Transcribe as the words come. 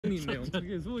가만히 있네.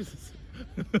 어떻게 서 있었어.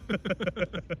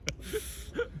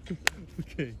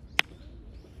 Okay.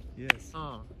 Yes.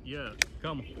 Yeah.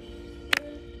 Come on.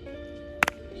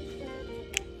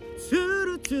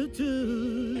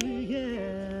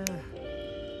 Yeah.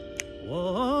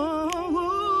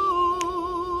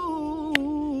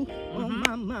 Whoa, on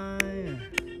my mind.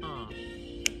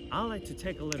 I like to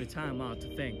take a little time out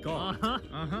to thank God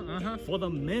for the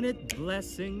minute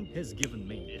blessing He's given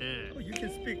me. Yeah. Oh, you can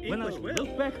speak English When I well.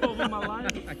 look back over my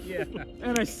life Yeah.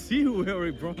 and I see where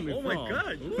He brought me Oh from, my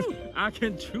God. Ooh, I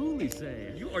can truly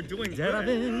say you are doing that I've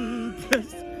good. been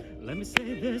blessed. Let me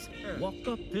say this: woke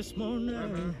up this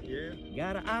morning, Yeah.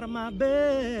 got out of my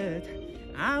bed.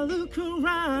 I look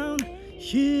around.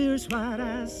 Here's what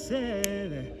I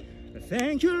said: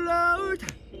 thank you, Lord,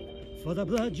 for the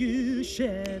blood you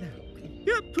shed.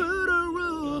 You put a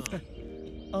roof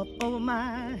up over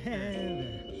my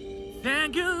head.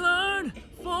 Thank you, Lord,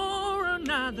 for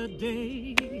another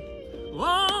day.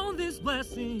 All these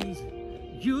blessings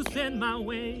you sent my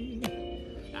way.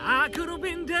 I could have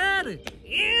been dead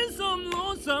in some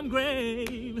lonesome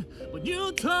grave, but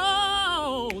you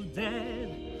told death,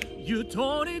 you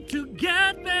told it to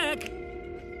get back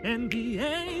and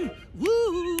behave. Woo,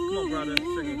 Come on, brother,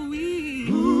 sing it.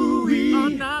 Ooh-wee.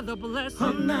 Another blessing.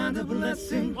 Another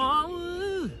blessing.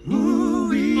 Oh,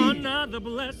 Ooh-wee. another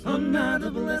blessing.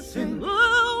 Another blessing.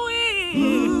 Ooh-wee.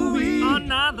 Ooh-wee.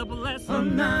 Another blessing.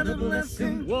 Another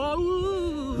blessing. Whoa,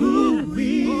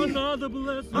 Ooh-wee. another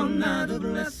blessing. Another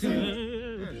blessing.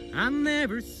 Yeah. I've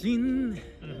never seen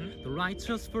the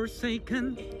righteous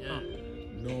forsaken, Yeah.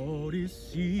 nor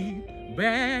is he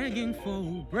begging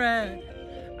for bread.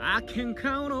 I can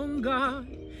count on God,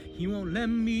 He won't let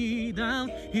me down.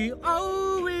 He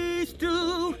always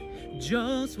do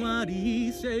just what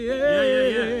He said.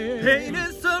 Yeah. Pain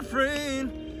and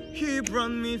suffering, He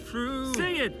brought me through.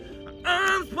 Sing it.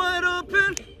 Arms wide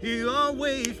open, He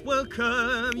always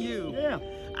welcome you. Yeah.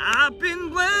 I've been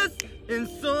blessed in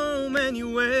so many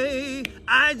ways.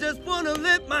 I just wanna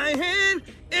lift my hand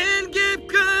and give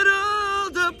God all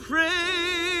the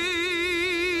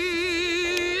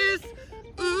praise.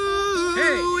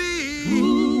 Ooh-wee.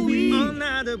 Ooh-wee.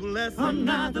 Another blessing.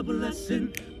 Another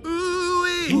blessing.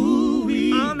 Ooh-wee.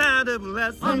 Ooh-wee. Another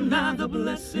blessing. Another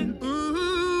blessing.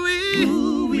 Ooh-wee.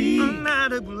 Ooh-wee.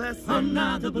 Another blessing.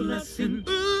 Another blessing.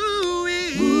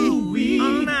 Ooh-wee. Ooh-wee.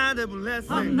 Another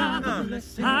blessing. Another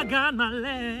blessing. I got my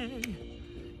leg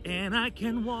and I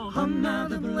can walk.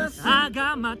 Another blessing. I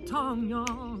got my tongue,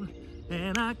 y'all,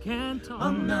 and I can talk.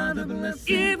 Another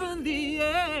blessing. Even the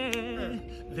air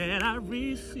that I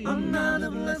receive. Another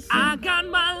blessing. I got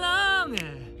my lung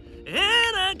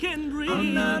and I can breathe.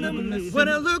 Another blessing. When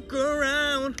I look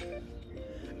around,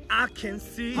 I can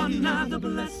see Another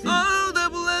blessing. all the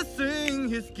blessing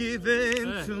He's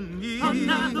given to me.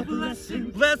 Another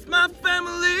blessing. Bless my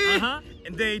family, Uh-huh.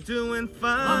 and they doing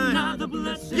fine. Another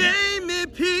blessing. Gave me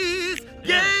peace,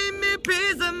 Yeah. gave me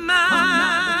peace of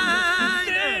mind.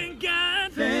 Thank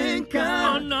God. Thank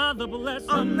God. Another blessing.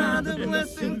 Another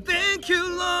blessing. Thank you,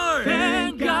 Lord.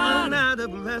 Thank God. Another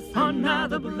blessing.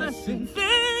 Another blessing.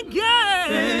 Thank God.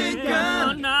 Thank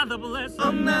God. Another blessing.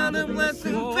 Another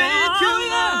blessing. Oh, Thank you,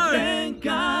 yeah. Lord. Thank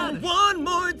God. One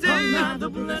more day. Another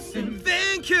blessing.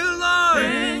 Thank you, Lord.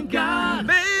 Thank God.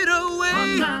 Made a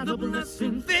way. Another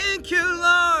blessing. Thank you,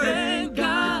 Lord. Thank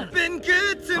God. Been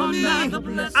good to me. Another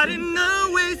blessing. I didn't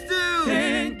always do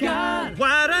Thank God.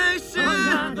 what I should.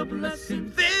 Another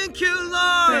blessing. Thank you,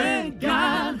 Lord. Thank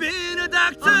God. Been a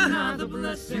doctor. Another You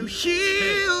blessing.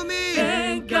 heal me.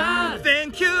 Thank God.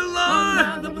 Thank you, Lord.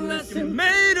 Another You blessing.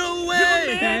 made a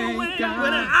way Thank God.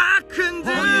 when I couldn't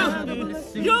do. Another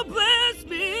blessing. You bless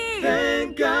me. Thank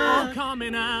I'm God.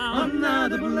 coming out.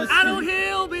 Another blessing. I know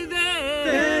He'll be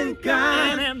there. Thank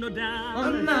God. I have no doubt.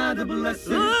 Another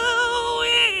blessing.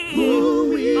 Ooh-wee.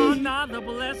 Ooh-wee. Another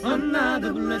blessing.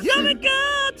 Another blessing. You've been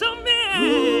good to me.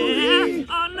 Ooh-wee.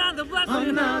 Another blessing.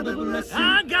 Another blessing.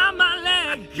 I got my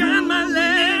leg. Got my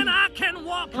leg. And I can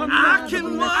walk. I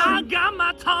can walk. I got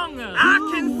my tongue. I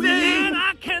can say